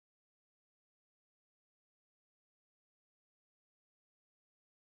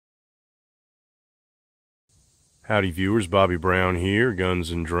Howdy viewers, Bobby Brown here,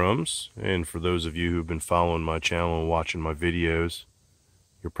 Guns and Drums. And for those of you who've been following my channel and watching my videos,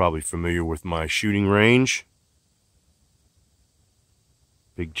 you're probably familiar with my shooting range.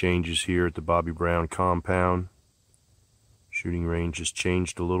 Big changes here at the Bobby Brown compound. Shooting range has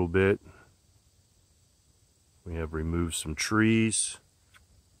changed a little bit. We have removed some trees.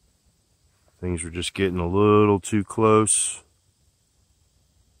 Things were just getting a little too close.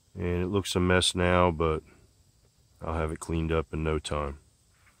 And it looks a mess now, but I'll have it cleaned up in no time.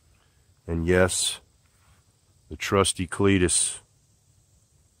 And yes, the trusty Cletus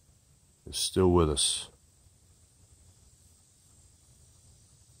is still with us.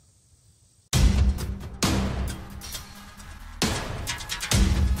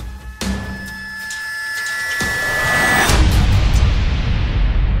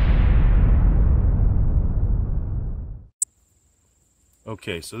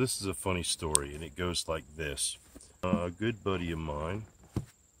 Okay, so this is a funny story, and it goes like this. A good buddy of mine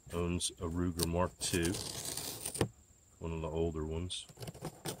owns a Ruger Mark II, one of the older ones,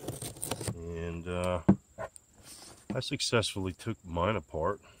 and I successfully took mine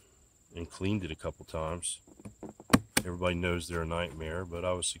apart and cleaned it a couple times. Everybody knows they're a nightmare, but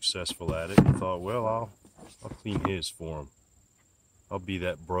I was successful at it and thought, well, I'll clean his for him. I'll be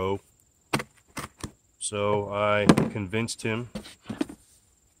that bro. So I convinced him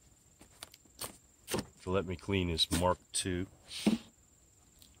to let me clean his Mark II,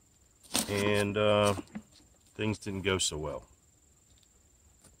 and things didn't go so well.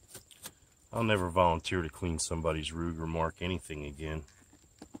 I'll never volunteer to clean somebody's Ruger Mark anything again.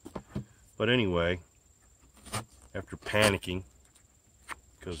 But anyway, after panicking,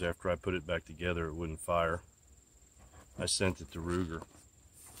 because after I put it back together it wouldn't fire, I sent it to Ruger.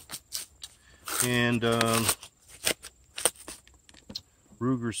 And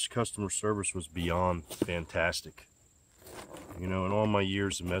Ruger's customer service was beyond fantastic. You know, in all my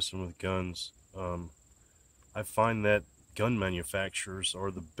years of messing with guns, I find that gun manufacturers are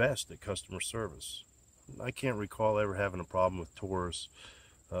the best at customer service. I can't recall ever having a problem with Taurus,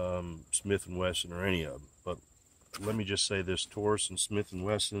 Smith & Wesson, or any of them. But let me just say this, Taurus and Smith &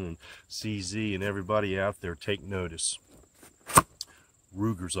 Wesson and CZ and everybody out there, take notice.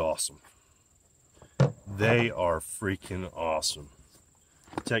 Ruger's awesome. They are freaking awesome.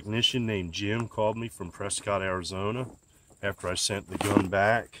 A technician named Jim called me from Prescott, Arizona, after I sent the gun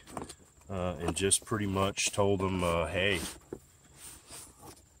back, and just pretty much told him, hey,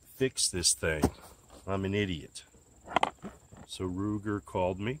 fix this thing. I'm an idiot. So Ruger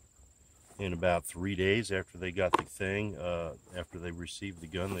called me in about 3 days after they got the thing, after they received the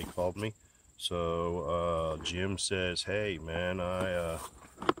gun, they called me. So Jim says, hey man, I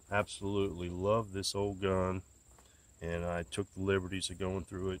absolutely love this old gun. And I took the liberties of going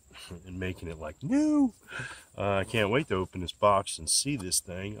through it and making it like new. I can't wait to open this box and see this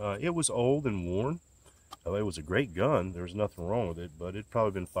thing. It was old and worn. It was a great gun. There was nothing wrong with it, but it'd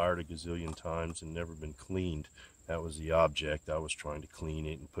probably been fired a gazillion times and never been cleaned. That was the object. I was trying to clean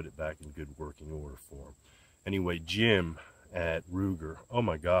it and put it back in good working order for him. Anyway, Jim at Ruger, oh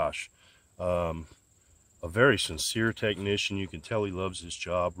my gosh. A very sincere technician. You can tell he loves his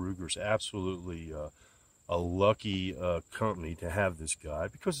job. Ruger's absolutely a lucky company to have this guy,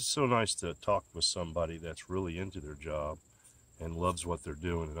 because it's so nice to talk with somebody that's really into their job and loves what they're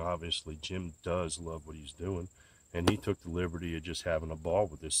doing. And obviously Jim does love what he's doing, and he took the liberty of just having a ball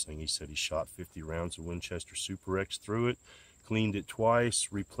with this thing. He said he shot 50 rounds of Winchester Super X through it, cleaned it twice,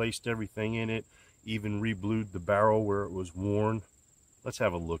 replaced everything in it, even re-blued the barrel where it was worn. Let's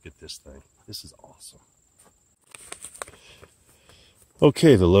have a look at this thing. This is awesome.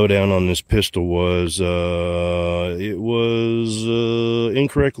 Okay, the lowdown on this pistol was, it was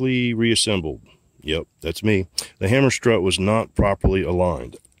incorrectly reassembled. Yep, that's me. The hammer strut was not properly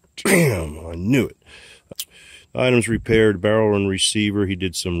aligned. Damn, I knew it. Items repaired, barrel and receiver. He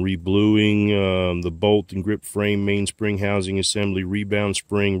did some re-bluing, the bolt and grip frame, mainspring housing assembly, rebound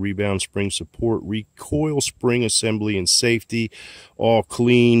spring support, recoil spring assembly and safety, all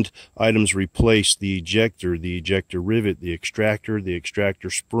cleaned. Items replaced: the ejector rivet, the extractor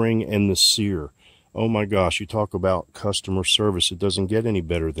spring, and the sear. Oh my gosh, you talk about customer service. It doesn't get any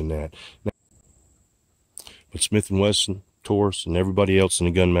better than that. But Smith & Wesson, Taurus, and everybody else in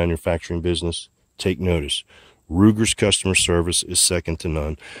the gun manufacturing business, take notice. Ruger's customer service is second to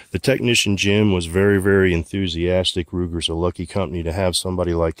none. The technician Jim was very, very enthusiastic. Ruger's a lucky company to have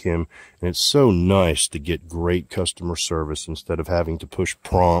somebody like him, and it's so nice to get great customer service instead of having to push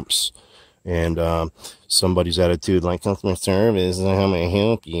prompts and somebody's attitude like, customer service, how may I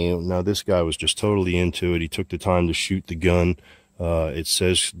help you? No, this guy was just totally into it. He took the time to shoot the gun It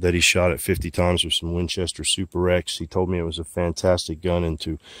says that he shot it 50 times with some Winchester Super X. He told me it was a fantastic gun and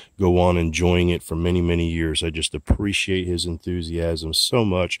to go on enjoying it for many, many years. I just appreciate his enthusiasm so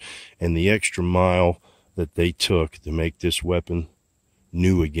much, and the extra mile that they took to make this weapon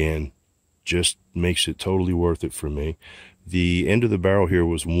new again just makes it totally worth it for me. The end of the barrel here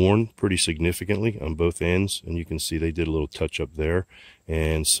was worn pretty significantly on both ends, and you can see they did a little touch up there,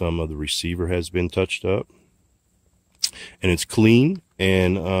 and some of the receiver has been touched up. And it's clean,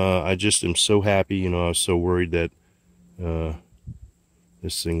 and I just am so happy. You know, I was so worried that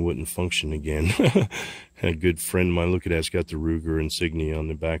this thing wouldn't function again. A good friend of mine, look at that, it's got the Ruger insignia on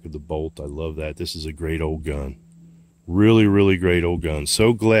the back of the bolt. I love that. This is a great old gun. Really, really great old gun.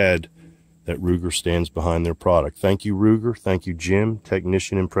 So glad that Ruger stands behind their product. Thank you, Ruger. Thank you, Jim,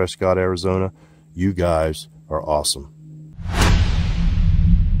 technician in Prescott, Arizona. You guys are awesome.